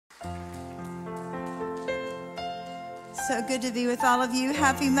So good to be with all of you.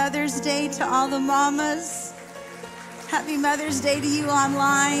 Happy Mother's Day to all the mamas. Happy Mother's Day to you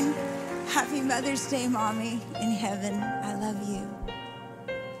online. Happy Mother's Day, Mommy in heaven. I love you.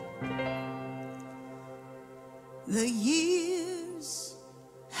 The years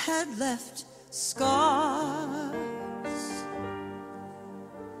had left scars,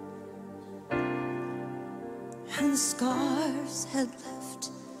 and the scars had left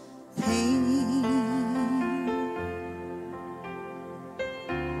pain.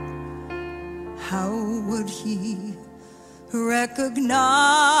 How would he recognize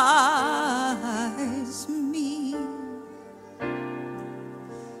me?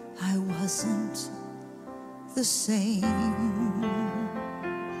 I wasn't the same.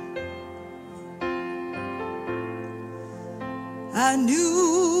 I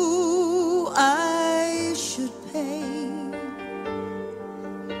knew I should pay,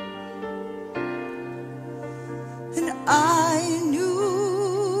 and I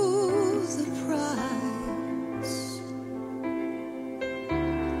knew the price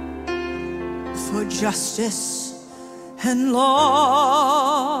for justice and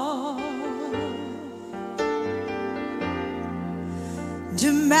law.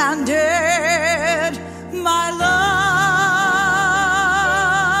 Demanded my life,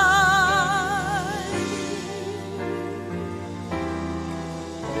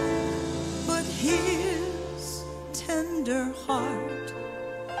 but his tender heart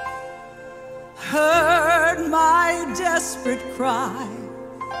heard my desperate cry,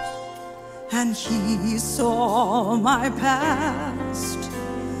 and he saw my past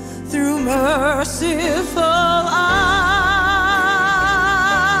through merciful eyes.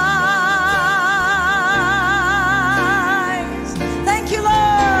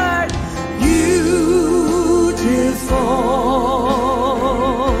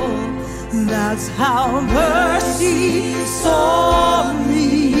 That's how mercy saw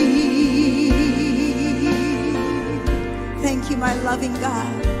me. Thank you, my loving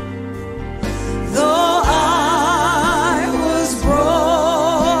God. Though I was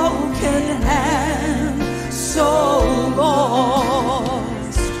broken and so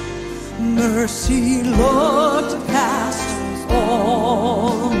lost, mercy looked past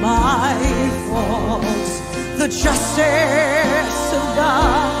all my faults. The justice of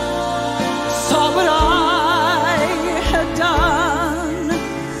God saw what I had done,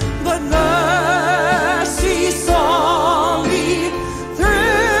 but mercy saw me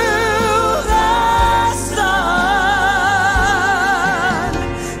through the sun.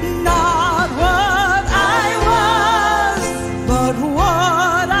 Not what I was, but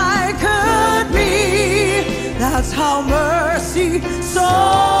what I could be. That's how mercy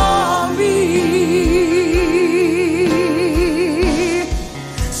saw me.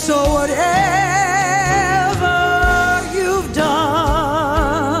 So whatever you've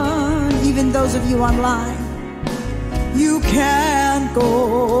done, even those of you online, you can't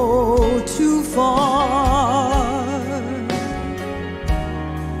go too far.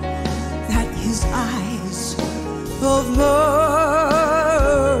 That his eyes of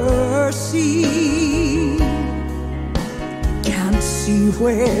mercy can't see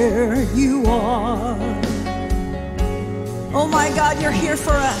where you are. Oh my God, you're here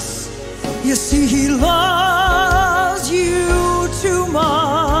for us. You see, he loves you too much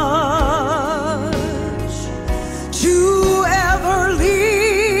to ever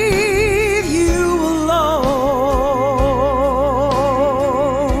leave you alone.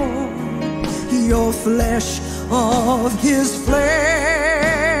 Your flesh of his flesh,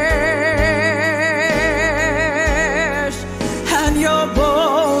 and your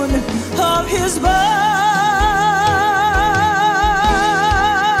bone of his bone.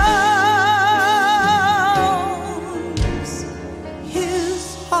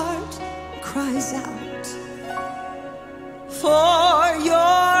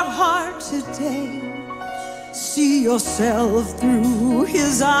 See yourself through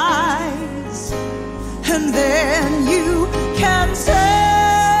his eyes, and then you can say,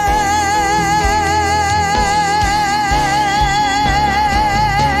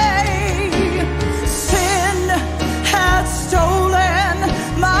 sin had stolen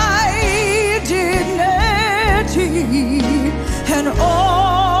my dignity and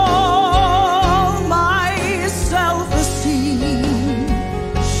all my self-esteem.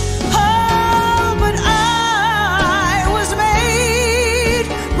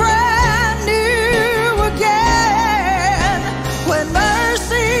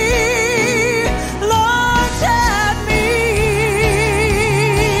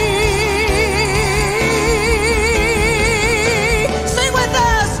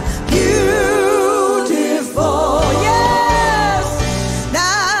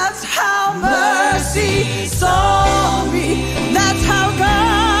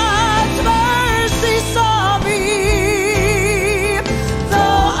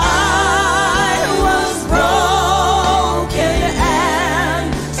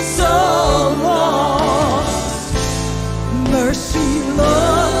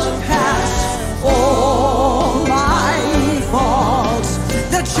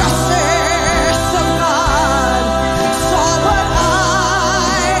 the justice of God saw what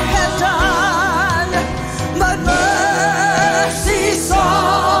I had done, but mercy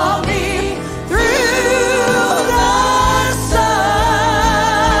saw me through the sun.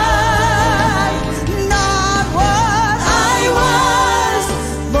 Not what I was,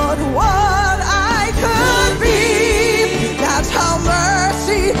 but what I could be. That's how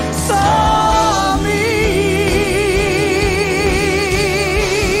mercy saw me.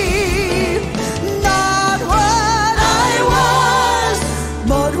 Not what I was,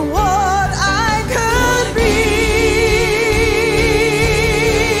 but what I could be.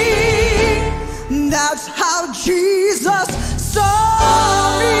 That's how Jesus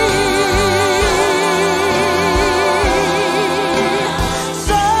saw me.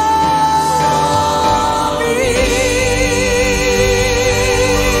 Saw me.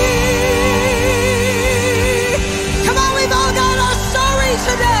 Come on, we've all got our story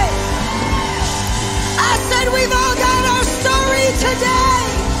today. I said we've all got our story today.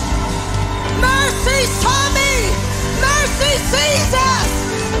 Mercy saw me. Mercy sees us.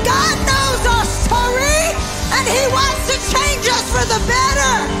 God knows our story, and He wants to change us for the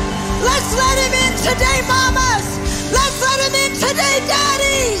better. Let's let Him in today, mamas. Let's let Him in today,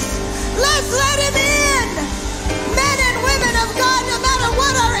 daddies. Let's let Him in. Men and women of God, no matter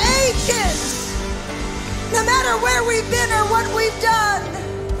what our age is, no matter where we've been or what we've done.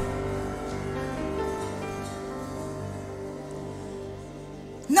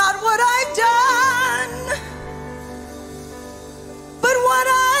 Not what I've done, but what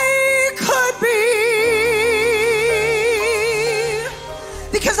I could be.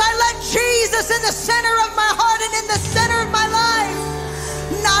 Because I let Jesus in the center of my heart and in the center of my life.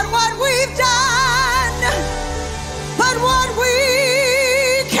 Not what we've done, but what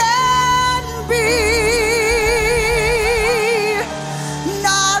we can be.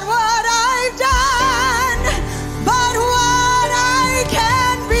 Not what I've done, but what I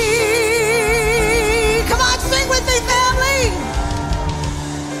can be. Come on, sing with me, family.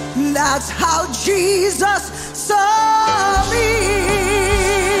 That's how Jesus saw me.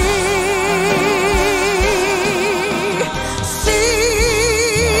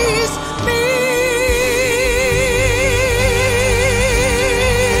 Sees me.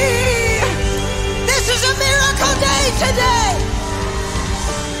 This is a miracle day today.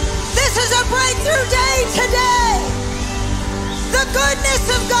 This is a breakthrough day today. The goodness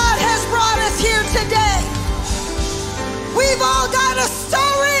of God has brought us here today. We've all got a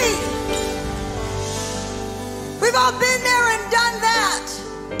story. We've all been there and done that.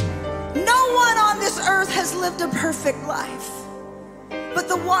 No one on this earth has lived a perfect life, but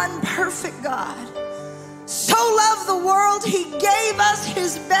the one perfect God so loved the world, He gave us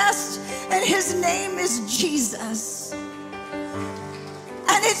His best, and His name is Jesus.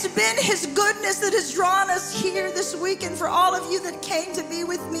 And it's been His goodness that has drawn us here this week. And for all of you that came to be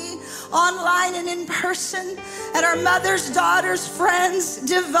with me online and in person at our Mothers, Daughters, Friends,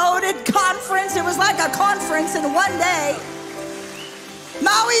 Devoted Conference. It was like a conference in one day.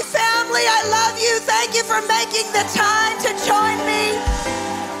 Maui family, I love you. Thank you for making the time to join me.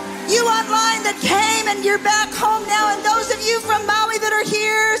 You online that came and you're back home now. And those of you from Maui that are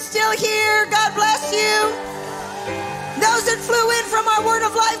here, still here, God bless you. Those that flew in from our Word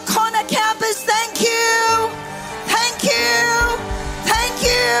of Life Kuna campus, thank you. Thank you. Thank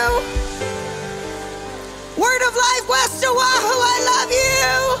you. Word of Life West Oahu, I love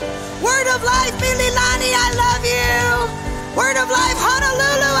you. Word of Life Mililani, I love you. Word of Life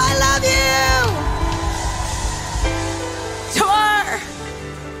Honolulu, I love you. To our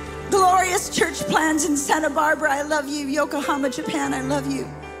glorious church plans in Santa Barbara, I love you. Yokohama, Japan, I love you.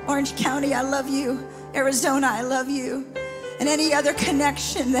 Orange County, I love you. Arizona, I love you. And any other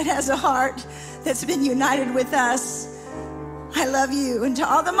connection that has a heart that's been united with us, I love you. And to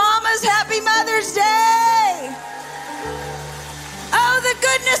all the mamas, happy Mother's Day. Oh, the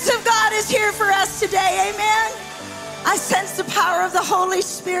goodness of God is here for us today, amen. I sense the power of the Holy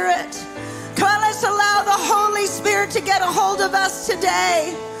Spirit. Come on, let's allow the Holy Spirit to get a hold of us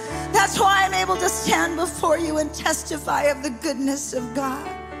today. That's why I'm able to stand before you and testify of the goodness of God.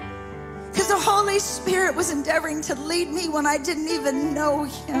 Because the Holy Spirit was endeavoring to lead me when I didn't even know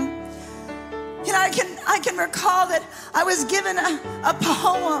Him. You know, I can recall that I was given a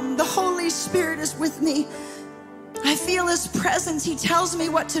poem. The Holy Spirit is with me. I feel His presence. He tells me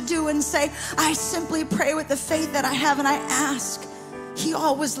what to do and say. I simply pray with the faith that I have and I ask. He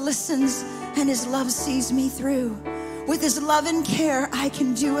always listens and His love sees me through. With His love and care, I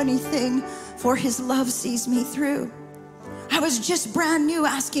can do anything, for His love sees me through. I was just brand new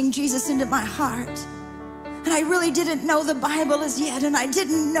asking Jesus into my heart. And I really didn't know the Bible as yet, and I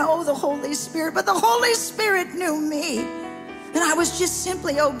didn't know the Holy Spirit, but the Holy Spirit knew me. And I was just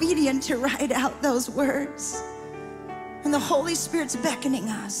simply obedient to write out those words. And the Holy Spirit's beckoning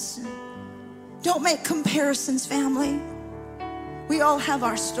us. Don't make comparisons, family. We all have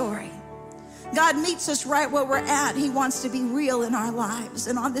our story. God meets us right where we're at. He wants to be real in our lives.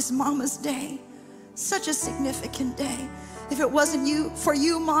 And on this Mama's Day, such a significant day. If it wasn't for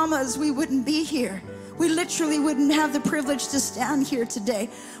you mamas, we wouldn't be here. We literally wouldn't have the privilege to stand here today.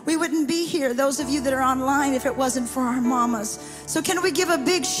 We wouldn't be here, those of you that are online, if it wasn't for our mamas. So can we give a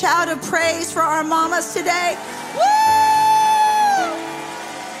big shout of praise for our mamas today? Woo!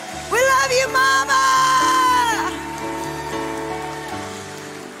 We love you, Mama!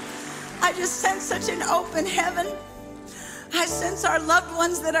 I just sense such an open heaven. I sense our loved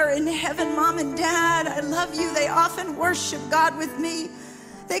ones that are in heaven. Mom and Dad, I love you. They often worship God with me.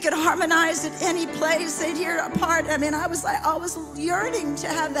 They could harmonize at any place. They'd hear a part. I mean, I was yearning to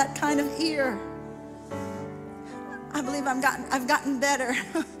have that kind of ear. I believe I've gotten better.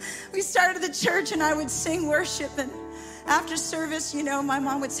 We started the church and I would sing worship, and after service, you know, my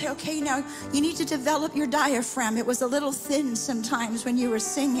mom would say, okay, now you need to develop your diaphragm. It was a little thin sometimes when you were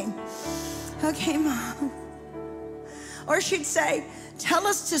singing. Okay, Mom. Or she'd say, tell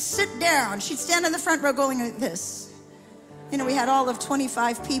us to sit down. She'd stand in the front row going like this. You know, we had all of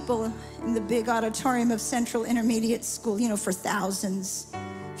 25 people in the big auditorium of Central Intermediate School, you know, for thousands.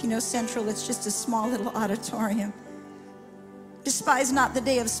 If you know Central, it's just a small little auditorium. Despise not the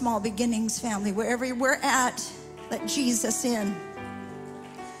day of small beginnings, family. Wherever we're at, let Jesus in.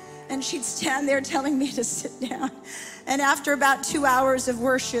 And she'd stand there telling me to sit down. And after about 2 hours of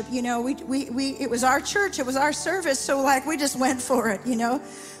worship, you know, it was our church, it was our service, so like we just went for it, you know.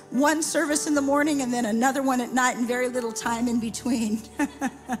 One service in the morning and then another one at night and very little time in between.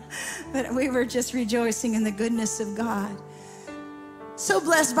 But we were just rejoicing in the goodness of God. So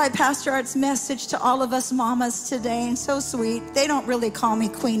blessed by Pastor Art's message to all of us mamas today, and so sweet. They don't really call me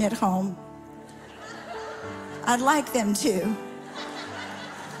queen at home. I'd like them to.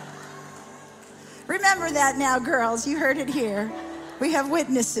 Remember that now, girls. You heard it here. We have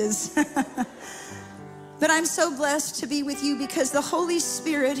witnesses. But I'm so blessed to be with you because the Holy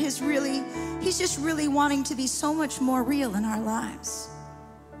Spirit he's just really wanting to be so much more real in our lives.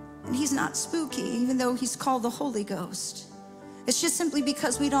 And he's not spooky, even though he's called the Holy Ghost. It's just simply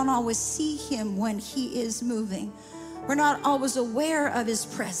because we don't always see him when he is moving. We're not always aware of his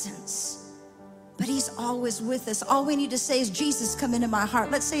presence, but he's always with us. All we need to say is, Jesus, come into my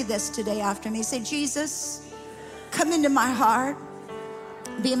heart. Let's say this today after me. Say, Jesus, come into my heart.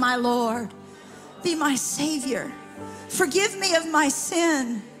 Be my Lord. Be my Savior. Forgive me of my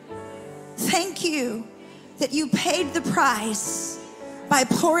sin. Thank you that you paid the price by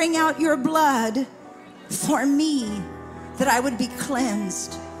pouring out your blood for me, that I would be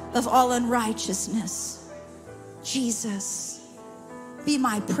cleansed of all unrighteousness. Jesus, be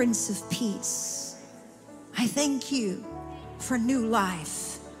my Prince of Peace. I thank you for new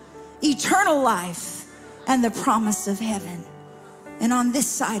life, eternal life, and the promise of heaven. And on this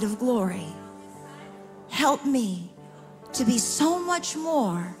side of glory, help me to be so much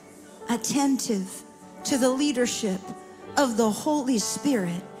more attentive to the leadership of the Holy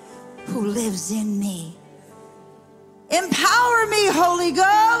Spirit who lives in me. Empower me, Holy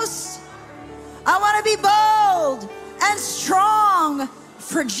Ghost. I want to be bold and strong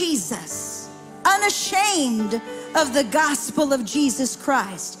for Jesus, unashamed of the gospel of Jesus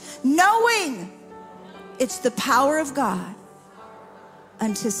Christ, knowing it's the power of God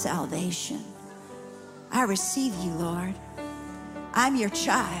unto salvation. I receive you, Lord. I'm your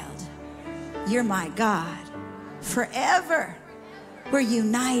child. You're my God. Forever we're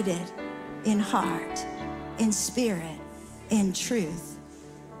united in heart, in spirit, in truth.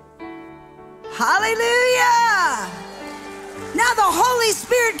 Hallelujah! Now the Holy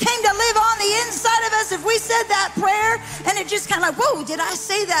Spirit came to live on the inside of us. If we said that prayer and it just kind of like, whoa, did I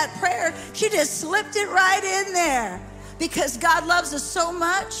say that prayer? She just slipped it right in there. Because God loves us so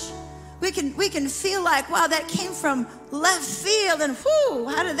much, we can feel like, wow, that came from left field, and whoo,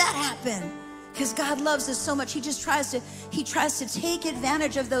 how did that happen? Because God loves us so much. He tries to take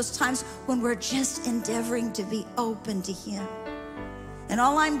advantage of those times when we're just endeavoring to be open to him. And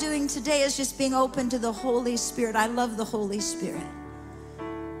all I'm doing today is just being open to the Holy Spirit. I love the Holy Spirit.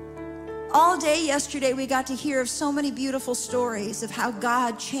 All day yesterday, we got to hear of so many beautiful stories of how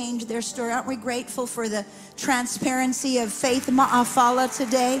God changed their story. Aren't we grateful for the transparency of Faith Ma'afala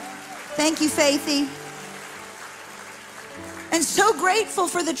today? Thank you, Faithy. And so grateful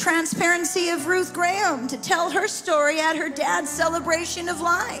for the transparency of Ruth Graham to tell her story at her dad's celebration of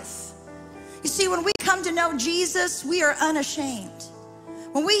life. You see, when we come to know Jesus, we are unashamed.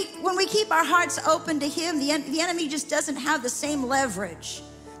 When we keep our hearts open to him, the enemy just doesn't have the same leverage,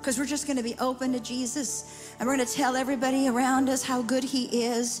 because we're just going to be open to Jesus, and we're going to tell everybody around us how good he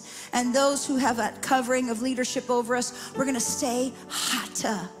is. And those who have a covering of leadership over us, we're going to stay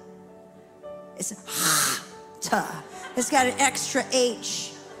hata. It's hata. It's got an extra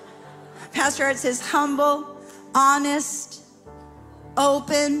H. Pastor Art says humble, honest,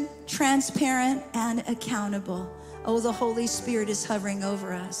 open, transparent, and accountable. Oh, the Holy Spirit is hovering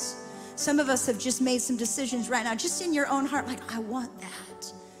over us. Some of us have just made some decisions right now, just in your own heart, like, I want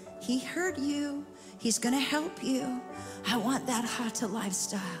that. He heard you. He's going to help you. I want that hata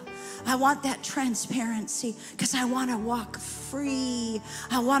lifestyle. I want that transparency, because I want to walk free.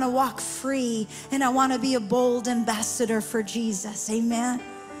 I want to walk free, and I want to be a bold ambassador for Jesus. Amen.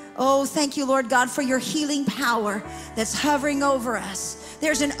 Oh, thank you, Lord God, for your healing power that's hovering over us.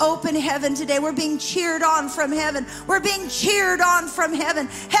 There's an open heaven today. We're being cheered on from heaven. We're being cheered on from heaven.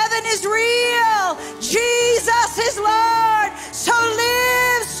 Heaven is real. Jesus is Lord. So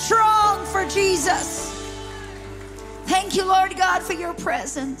live strong for Jesus. Thank you, Lord God, for your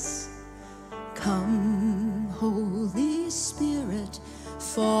presence. Come, Holy Spirit,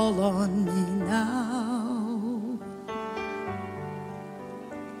 fall on me now.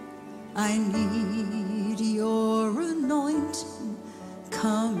 I need your anointing.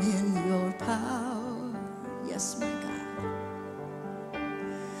 Come in your power. Yes, my God.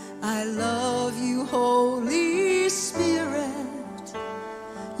 I love you, Holy Spirit.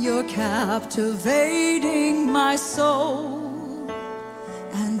 You're captivating my soul.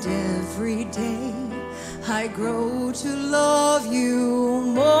 And every day I grow to love you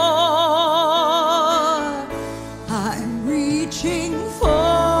more. I'm reaching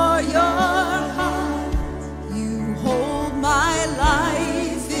for your heart. You hold my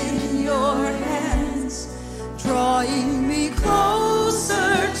life in your hands, drawing me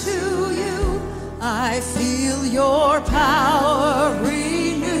closer to you. I feel your power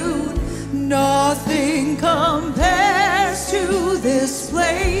renewed. Nothing compares to this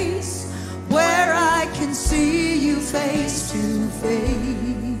place where I can see you face to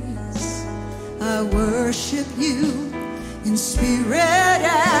face. I worship you in spirit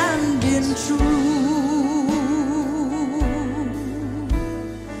and in truth.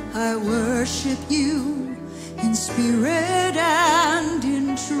 I worship you in spirit and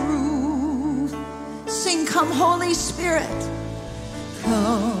in truth. Sing, come Holy Spirit.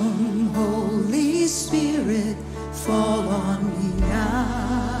 Come Holy Spirit, fall on me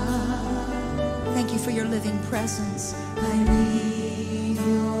now. Thank you for your living presence. I need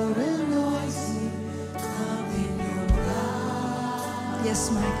your anointing. Come in your power. Yes,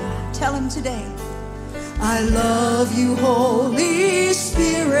 my God. Tell him today. I love you, Holy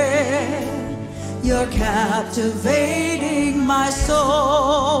Spirit. You're captivating my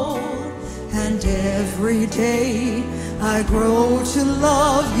soul. And every day I grow to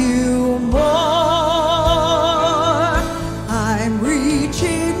love you more. I'm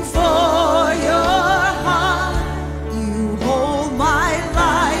reaching for your heart. You hold my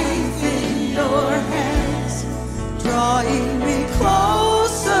life in your hands, drawing me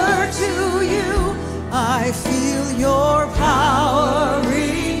closer to you. I feel your power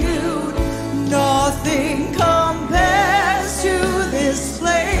renewed. Nothing compares to this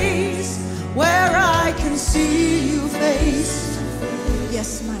place where I can see you face to face.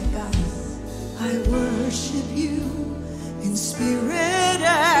 Yes, my God. I worship you in spirit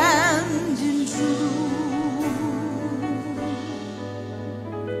and in truth.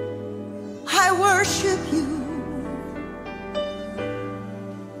 I worship you.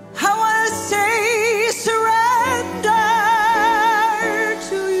 I want to stay surrendered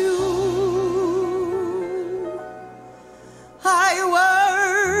to you. I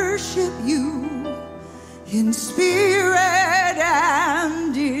worship you in spirit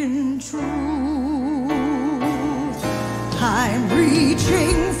and in truth. I'm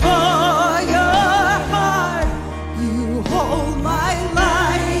reaching for your heart. You hold my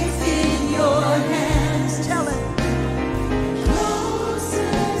life in your hands. Tell it.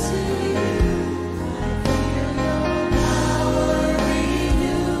 Closer to you. I feel your power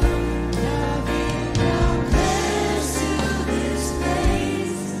renewed. Nothing compares to this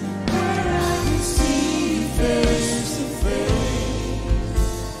place where I can see you face to face.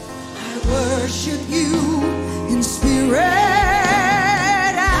 I worship you in spirit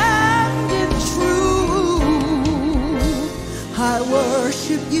and in truth. I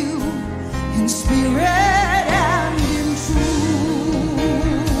worship you in spirit and in truth.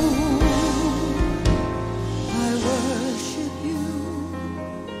 I worship you.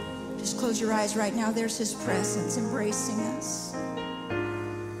 Just close close your eyes right now. There's his presence embracing us.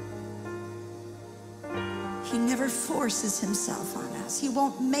 He never forces himself on us. He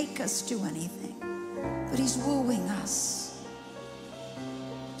won't make us do anything, but he's wooing us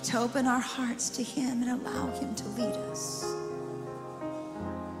to open our hearts to him and allow him to lead us.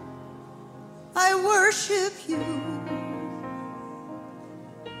 I worship you.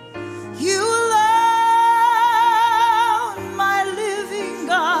 You alone, my living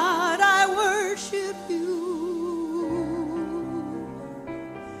God, I worship you.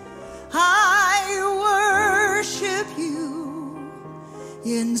 I worship you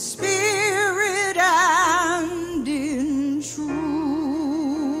in spirit and in truth.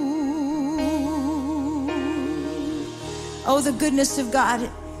 Oh, the goodness of God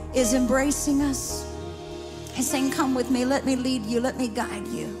is embracing us. He's saying, come with me, let me lead you, let me guide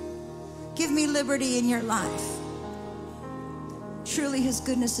you. Give me liberty in your life. Truly his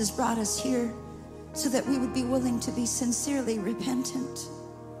goodness has brought us here so that we would be willing to be sincerely repentant.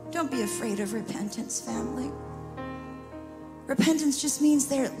 Don't be afraid of repentance, family. Repentance just means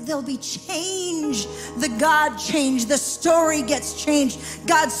there'll be change. The God change, the story gets changed.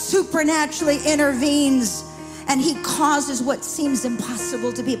 God supernaturally intervenes and he causes what seems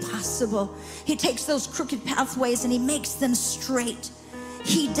impossible to be possible. He takes those crooked pathways and he makes them straight.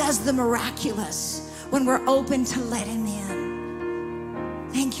 He does the miraculous when we're open to let him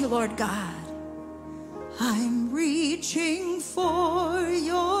in. Thank you, Lord God. I'm reaching for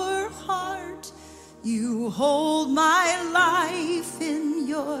your heart. You hold my life in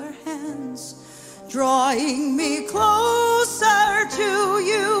your hands, drawing me closer to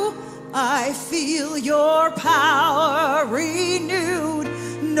you. I feel your power renewed.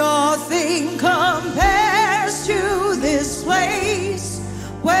 Nothing compares to this place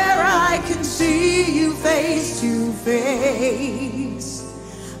where I can see you face to face.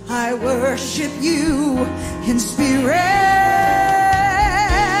 I worship you in spirit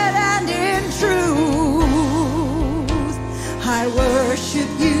and in truth. I worship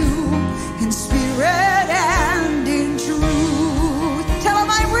you in spirit and in truth. Tell him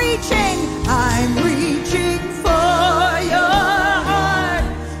I'm reaching for your heart.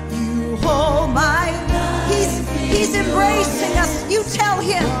 You hold my life. He's embracing us. You tell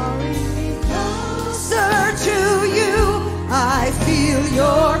him. Closer to you, I feel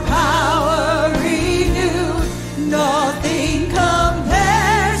your power renewed. Nothing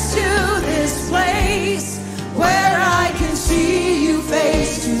compares to this place where I can see you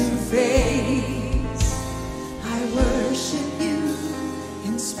face to face. I worship you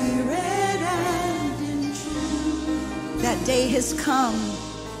in spirit and in truth. That day has come.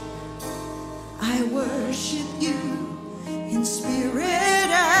 I worship you in spirit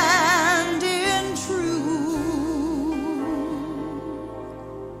and in truth.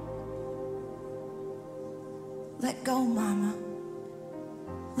 Let go, mama.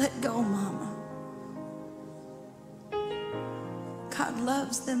 Let go, mama. God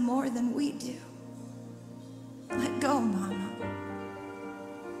loves them more than we do. Let go, mama.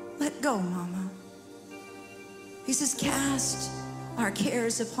 Let go, mama. He says, cast our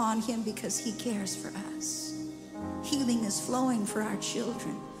cares upon him because he cares for us. Healing is flowing for our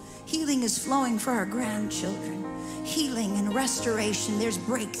children. Healing is flowing for our grandchildren. Healing and restoration, there's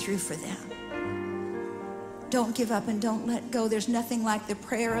breakthrough for them. Don't give up and don't let go. There's nothing like the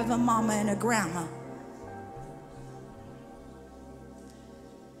prayer of a mama and a grandma.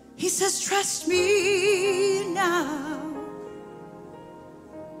 He says, trust me now.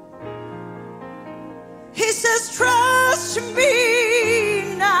 He says, trust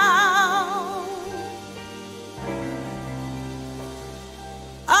me now.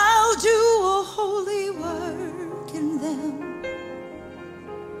 I'll do a holy work in them.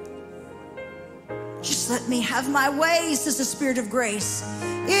 Just let me have my way, says the Spirit of grace,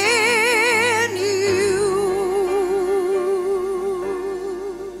 in you.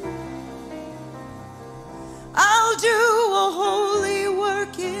 I'll do a holy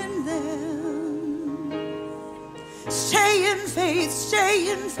work in them. Stay in faith, stay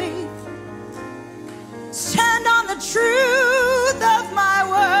in faith. Stand on the truth of my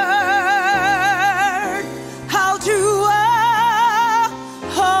word. I'll do a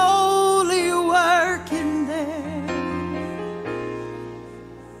holy work in them.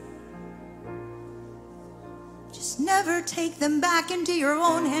 Just never take them back into your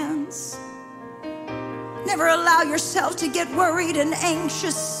own hands. Never allow yourself to get worried and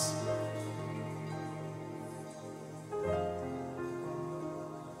anxious.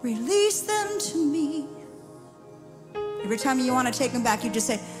 Release them to me. Every time you want to take them back, you just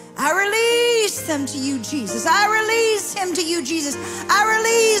say,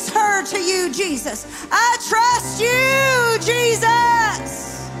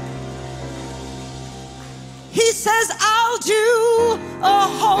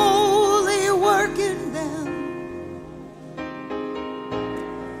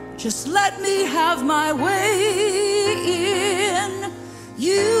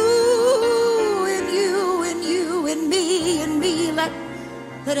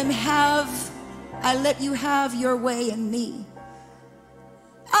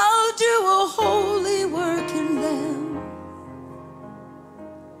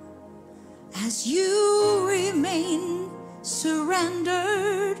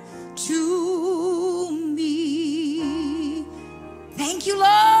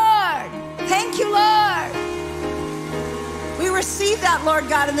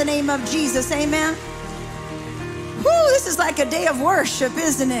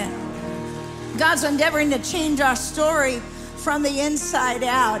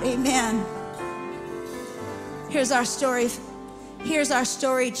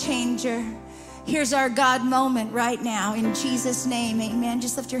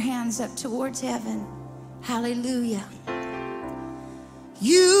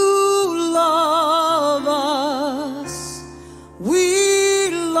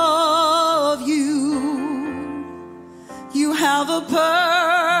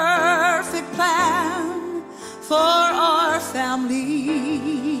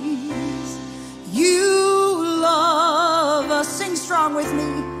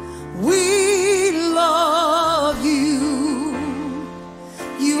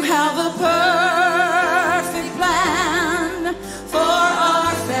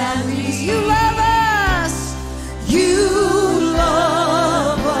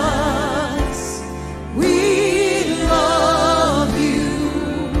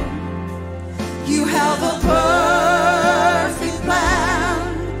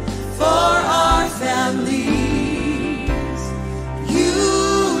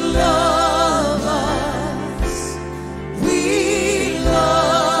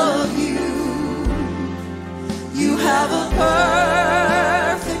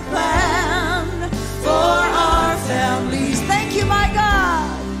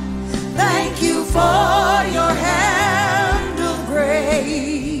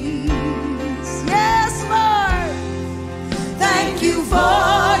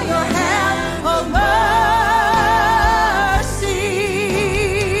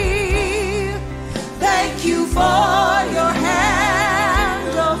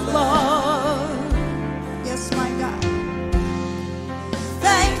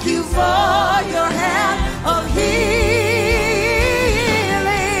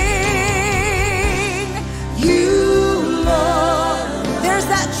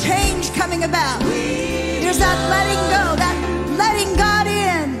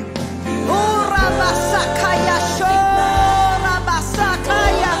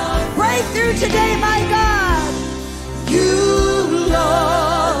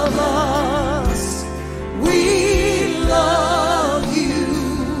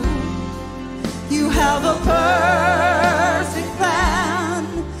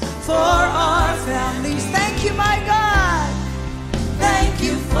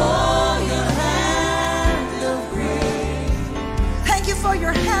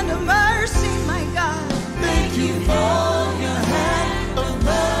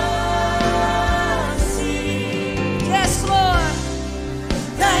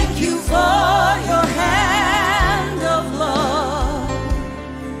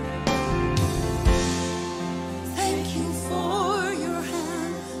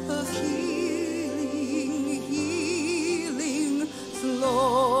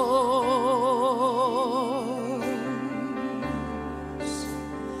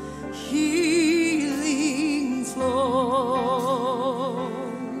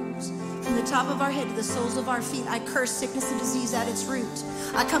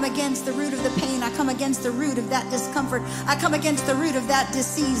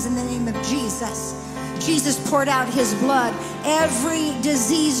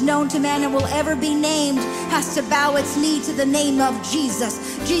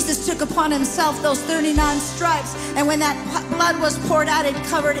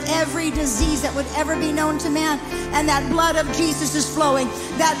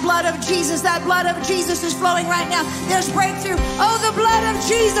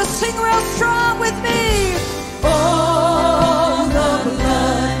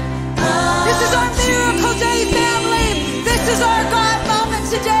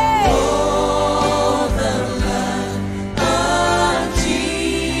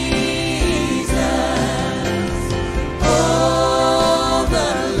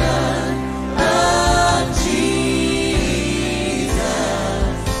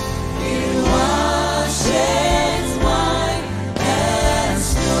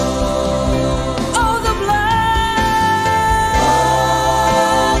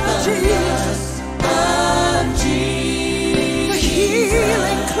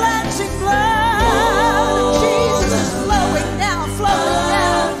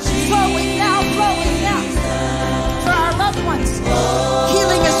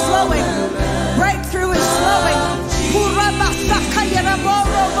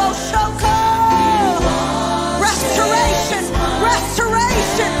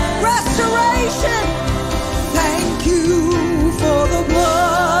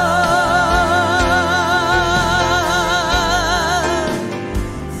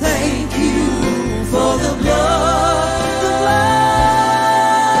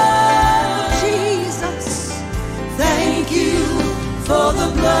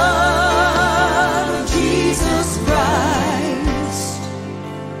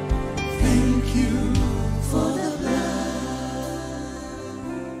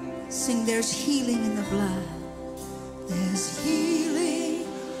 there's healing in the blood. There's healing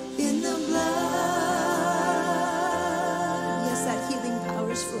in the blood. Yes, that healing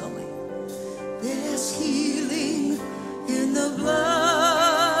power is flowing. There's healing in the blood.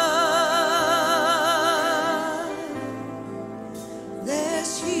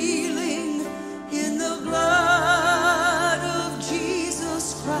 There's healing in the blood of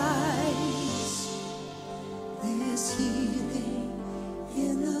Jesus Christ. There's healing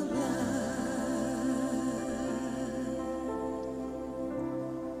in the blood.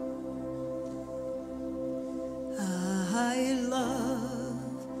 I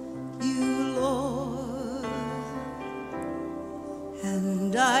love you, Lord,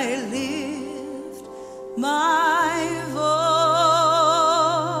 and I lift my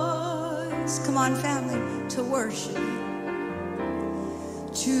voice. Come on, family, to worship.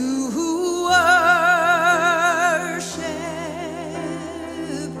 To worship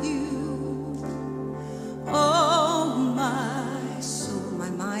you, oh my soul, my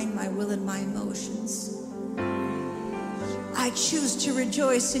mind, my will, and my emotions. I choose to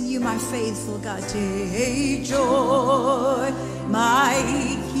rejoice in you, my faithful God. Take joy, my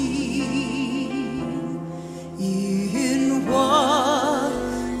King, in what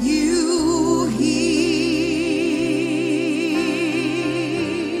you hear.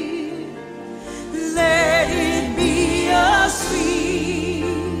 Let it be a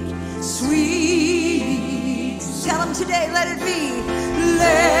sweet, sweet. Tell him today, let it be.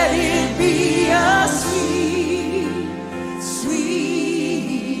 Let it be a sweet,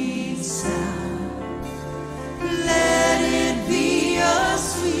 sweet sound. Let it be a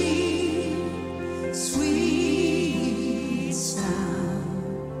sweet, sweet sound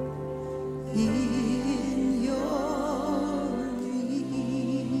in your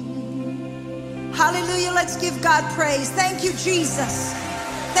ear. Hallelujah, let's give God praise. Thank you, Jesus.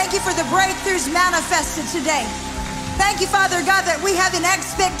 Thank you for the breakthroughs manifested today. Thank you, Father God, that we have an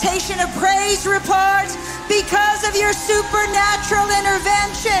expectation of praise reports because of your supernatural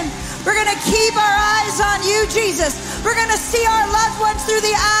intervention. We're going to keep our eyes on you, Jesus. We're going to see our loved ones through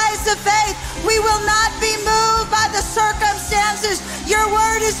the eyes of faith. We will not be moved by the circumstances. Your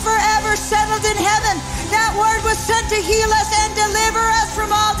word is forever settled in heaven. That word was sent to heal us and deliver us from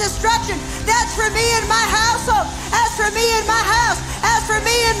all destruction. That's for me and my household. As for me and my house. As for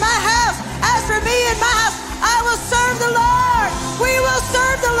me and my house. As for me and my house. I will serve the Lord. We will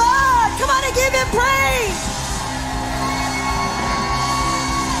serve the Lord. Come on and give him praise.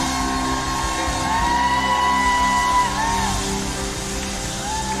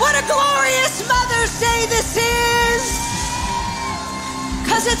 What a glorious Mother's Day this is.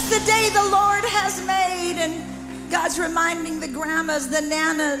 Because it's the day the Lord has made, and God's reminding the grandmas, the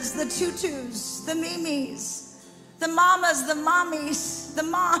nanas, the tutus, the mimis, the mamas, the mommies, the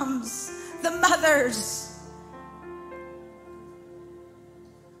moms, the mothers.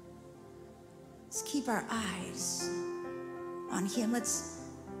 Let's keep our eyes on him. Let's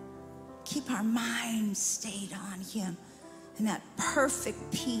keep our minds stayed on him. And that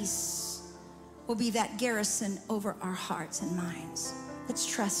perfect peace will be that garrison over our hearts and minds. Let's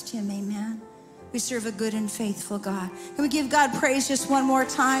trust him, amen. We serve a good and faithful God. Can we give God praise just one more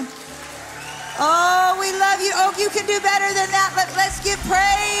time? Oh, we love you. Oh, you can do better than that. Let's give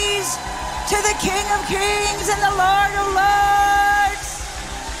praise to the King of Kings and the Lord of Lords.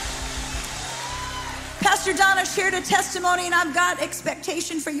 Pastor Donna shared a testimony, and I've got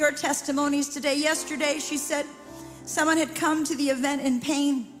expectation for your testimonies today. Yesterday, she said someone had come to the event in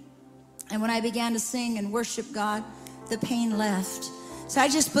pain, and when I began to sing and worship God, the pain left. So I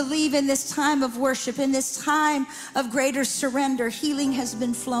just believe in this time of worship, in this time of greater surrender, healing has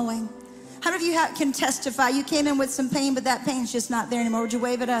been flowing. How many of you can testify? You came in with some pain, but that pain's just not there anymore. Would you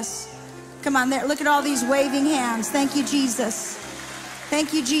wave at us? Come on, there. Look at all these waving hands. Thank you, Jesus.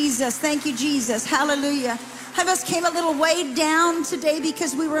 Thank you, Jesus. Thank you, Jesus. Hallelujah. How many of us came a little weighed down today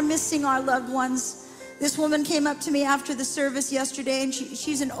because we were missing our loved ones? This woman came up to me after the service yesterday, and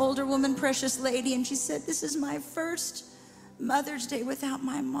she's an older woman, precious lady, and she said, this is my first Mother's Day without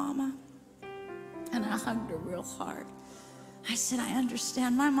my mama. And I hugged her real hard. I said, I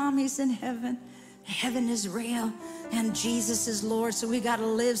understand. My mommy's in heaven. Heaven is real, and Jesus is Lord, so we got to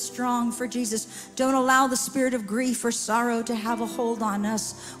live strong for Jesus. Don't allow the spirit of grief or sorrow to have a hold on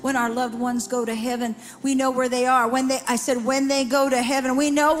us. When our loved ones go to heaven, we know where they are. When they go to heaven, we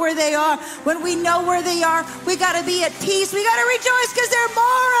know where they are. When we know where they are, we got to be at peace. We got to rejoice because they're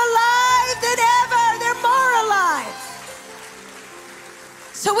more alive than ever. They're more alive.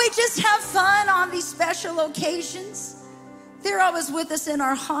 So we just have fun on these special occasions. They're always with us in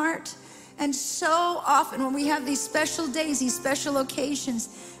our heart. And so often when we have these special days, these special occasions,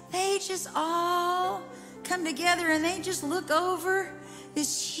 they just all come together and they just look over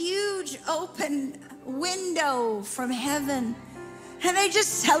this huge open window from heaven. And they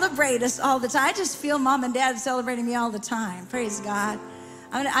just celebrate us all the time. I just feel mom and dad celebrating me all the time. Praise God.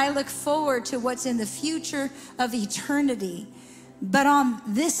 I look forward to what's in the future of eternity. But on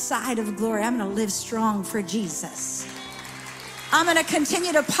this side of glory, I'm going to live strong for Jesus. I'm going to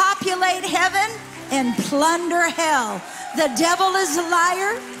continue to populate heaven and plunder hell. The devil is a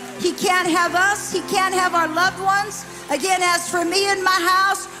liar. He can't have us. He can't have our loved ones. Again, as for me and my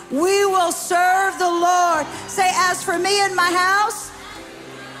house, we will serve the Lord. Say, as for me and my house,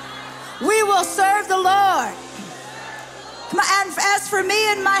 we will serve the Lord. Come on, and as for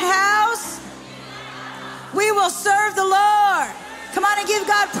me and my house, we will serve the Lord. Come on and give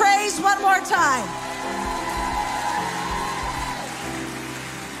God praise one more time.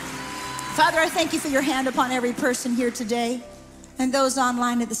 Father, I thank you for your hand upon every person here today and those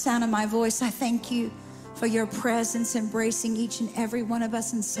online at the sound of my voice. I thank you for your presence embracing each and every one of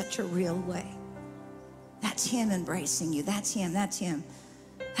us in such a real way. That's him embracing you. That's him. That's him.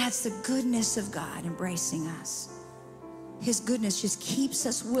 That's the goodness of God embracing us. His goodness just keeps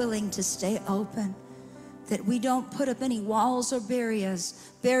us willing to stay open, that we don't put up any walls or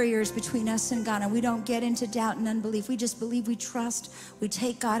barriers between us and God, and we don't get into doubt and unbelief. We just believe, we trust, we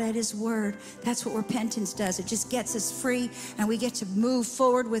take God at his word. That's what repentance does. It just gets us free, and we get to move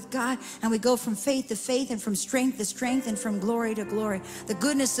forward with God, and we go from faith to faith and from strength to strength and from glory to glory. The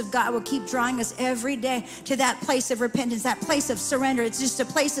goodness of God will keep drawing us every day to that place of repentance, that place of surrender. It's just a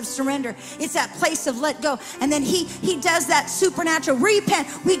place of surrender. It's that place of let go. And then he does that supernatural repent.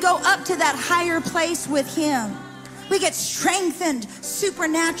 We go up to that higher place with him. We get strengthened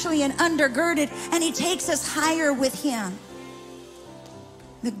supernaturally and undergirded, and he takes us higher with him.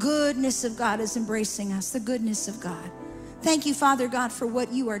 The goodness of God is embracing us, the goodness of God. Thank you, Father God, for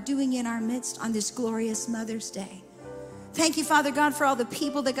what you are doing in our midst on this glorious Mother's Day. Thank you, Father God, for all the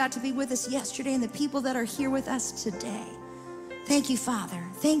people that got to be with us yesterday and the people that are here with us today. Thank you, Father.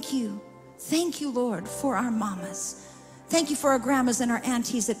 Thank you. Thank you, Lord, for our mamas. Thank you for our grandmas and our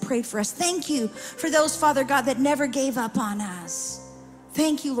aunties that prayed for us. Thank you for those, Father God, that never gave up on us.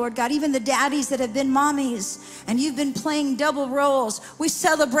 Thank you, Lord God. Even the daddies that have been mommies and you've been playing double roles, we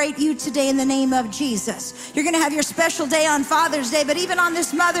celebrate you today in the name of Jesus. You're going to have your special day on Father's Day, but even on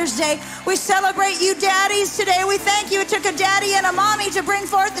this Mother's Day, we celebrate you daddies today. We thank you. It took a daddy and a mommy to bring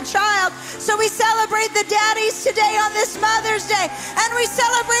forth a child. So we celebrate the daddies today on this Mother's Day, and we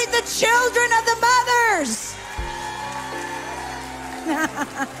celebrate the children of the mothers.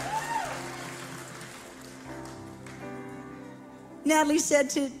 Natalie said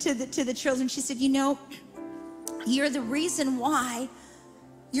to the children, she said, you know, you're the reason why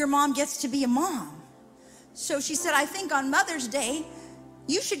your mom gets to be a mom. So she said, I think on Mother's Day,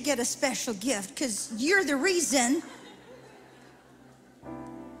 you should get a special gift because you're the reason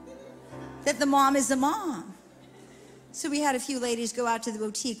that the mom is a mom. So we had a few ladies go out to the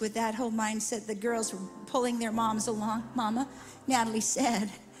boutique with that whole mindset. The girls were pulling their moms along. Mama, Natalie said,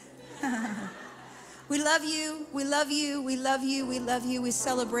 we love you, we love you, we love you, we love you, we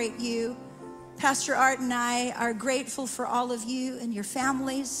celebrate you. Pastor Art and I are grateful for all of you and your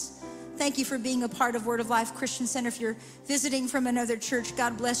families. Thank you for being a part of Word of Life Christian Center. If you're visiting from another church,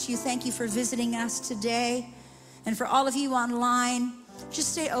 God bless you. Thank you for visiting us today. And for all of you online,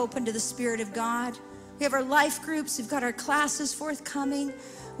 just stay open to the Spirit of God. We have our life groups. We've got our classes forthcoming.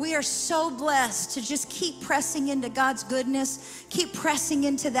 We are so blessed to just keep pressing into God's goodness, keep pressing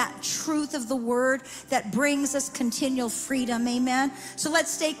into that truth of the word that brings us continual freedom, amen? So let's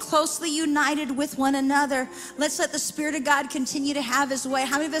stay closely united with one another. Let's let the Spirit of God continue to have his way.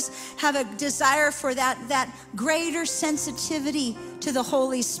 How many of us have a desire for that greater sensitivity to the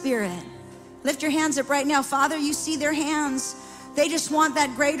Holy Spirit? Lift your hands up right now. Father, you see their hands. They just want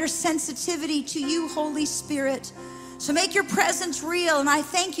that greater sensitivity to you, Holy Spirit. So make your presence real. And I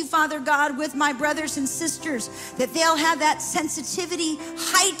thank you, Father God, with my brothers and sisters, that they'll have that sensitivity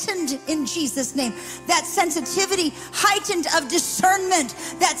heightened in Jesus' name. That sensitivity heightened of discernment.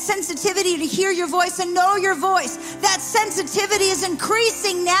 That sensitivity to hear your voice and know your voice. That sensitivity is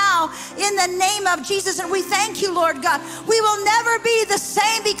increasing now in the name of Jesus. And we thank you, Lord God. We will never be the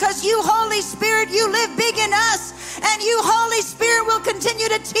same because you, Holy Spirit, you live big in us. And you, Holy Spirit, will continue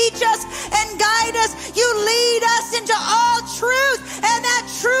to teach us and guide us. You lead us into all truth, and that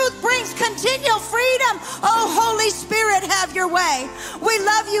truth brings continual freedom. Oh, Holy Spirit, have your way. We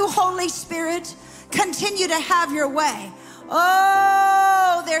love you, Holy Spirit. Continue to have your way.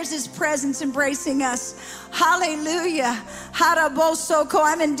 Oh, there's his presence embracing us. Hallelujah. Harabosoko.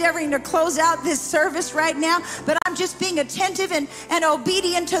 I'm endeavoring to close out this service right now, but I'm just being attentive and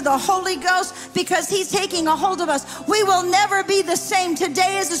obedient to the Holy Ghost because he's taking a hold of us. We will never be the same.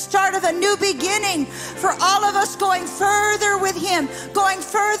 Today is the start of a new beginning for all of us, going further with him, going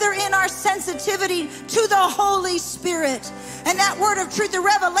further in our sensitivity to the Holy Spirit. And that word of truth, the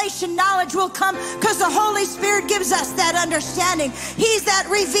revelation knowledge will come because the Holy Spirit gives us that understanding. He's that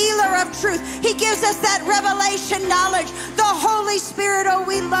revealer of truth. He gives us that revelation knowledge. The Holy Spirit, oh,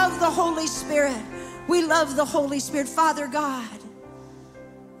 we love the Holy Spirit. We love the Holy Spirit. Father God,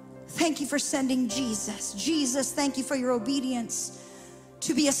 thank you for sending Jesus. Jesus, thank you for your obedience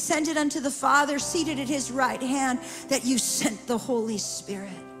to be ascended unto the Father, seated at his right hand, that you sent the Holy Spirit.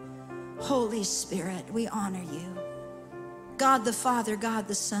 Holy Spirit, we honor you. God the Father, God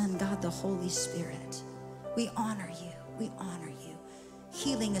the Son, God the Holy Spirit, we honor you. We honor you.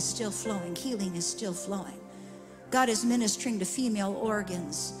 Healing is still flowing. Healing is still flowing. God is ministering to female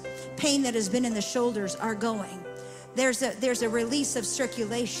organs. Pain that has been in the shoulders are going. There's a release of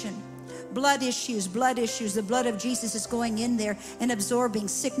circulation. Blood issues. The blood of Jesus is going in there and absorbing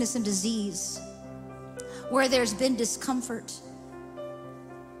sickness and disease. Where there's been discomfort,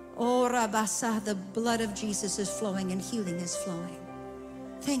 oh, Rabasa, the blood of Jesus is flowing and healing is flowing.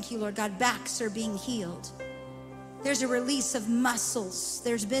 Thank you, Lord God. Backs are being healed. There's a release of muscles.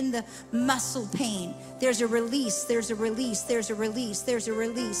 There's been the muscle pain. There's a release. There's a release. There's a release. There's a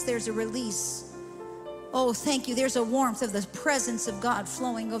release. There's a release. Oh, thank you. There's a warmth of the presence of God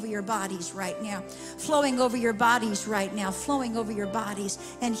flowing over your bodies right now. Flowing over your bodies right now. Flowing over your bodies.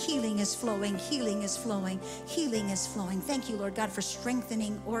 And healing is flowing. Healing is flowing. Healing is flowing. Thank you, Lord God, for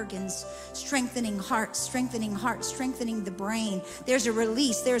strengthening organs, strengthening hearts, strengthening the brain. There's a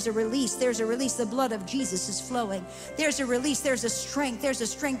release. There's a release. There's a release. The blood of Jesus is flowing. There's a release. There's a strength. There's a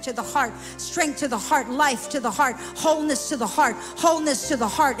strength to the heart. Strength to the heart. Life to the heart. Wholeness to the heart. Wholeness to the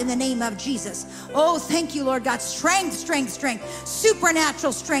heart in the name of Jesus. Oh, thank you, Lord God. Strength.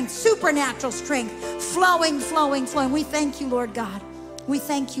 Supernatural strength. Flowing. We thank you, Lord God. We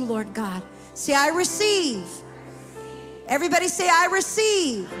thank you, Lord God. Say, I receive. Everybody say, I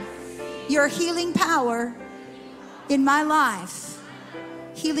receive your healing power in my life.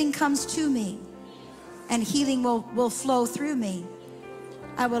 Healing comes to me, and healing will flow through me.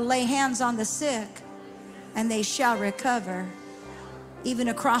 I will lay hands on the sick, and they shall recover. Even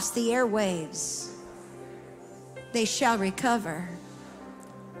across the airwaves, they shall recover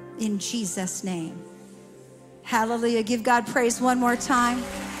in Jesus' name. Hallelujah. Give God praise one more time.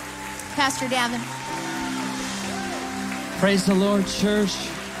 Pastor Davin. Praise the Lord, church.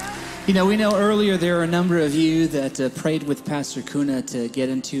 You know, we know earlier there are a number of you that prayed with Pastor Kuna to get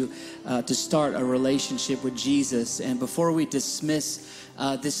into, to start a relationship with Jesus. And before we dismiss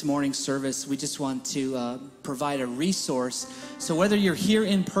this morning's service, we just want to provide a resource. So whether you're here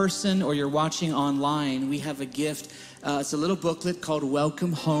in person or you're watching online, we have a gift. It's a little booklet called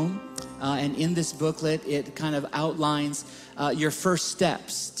Welcome Home. And in this booklet, it kind of outlines your first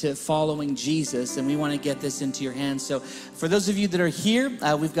steps to following Jesus. And we want to get this into your hands. So for those of you that are here,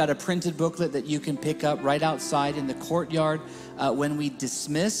 we've got a printed booklet that you can pick up right outside in the courtyard. When we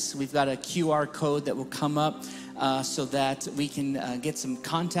dismiss, we've got a QR code that will come up so that we can get some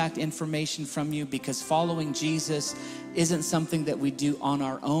contact information from you, because following Jesus isn't something that we do on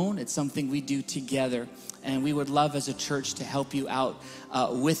our own. It's something we do together. And we would love as a church to help you out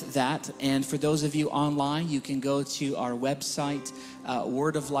with that. And for those of you online, you can go to our website,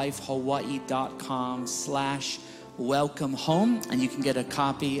 wordoflifehawaii.com/welcome home, and you can get a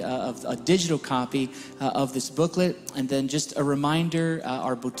copy of a digital copy of this booklet. And then just a reminder,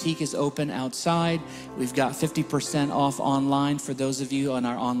 our boutique is open outside. We've got 50% off online for those of you on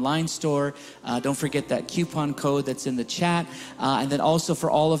our online store. Don't forget that coupon code that's in the chat. And then also for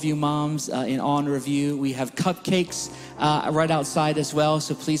all of you moms, in honor of you, we have cupcakes right outside as well.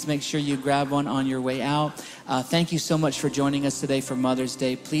 So please make sure you grab one on your way out. Thank you so much for joining us today for Mother's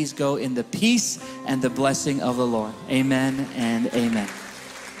Day. Please go in the peace and the blessing of the Lord. Amen and amen.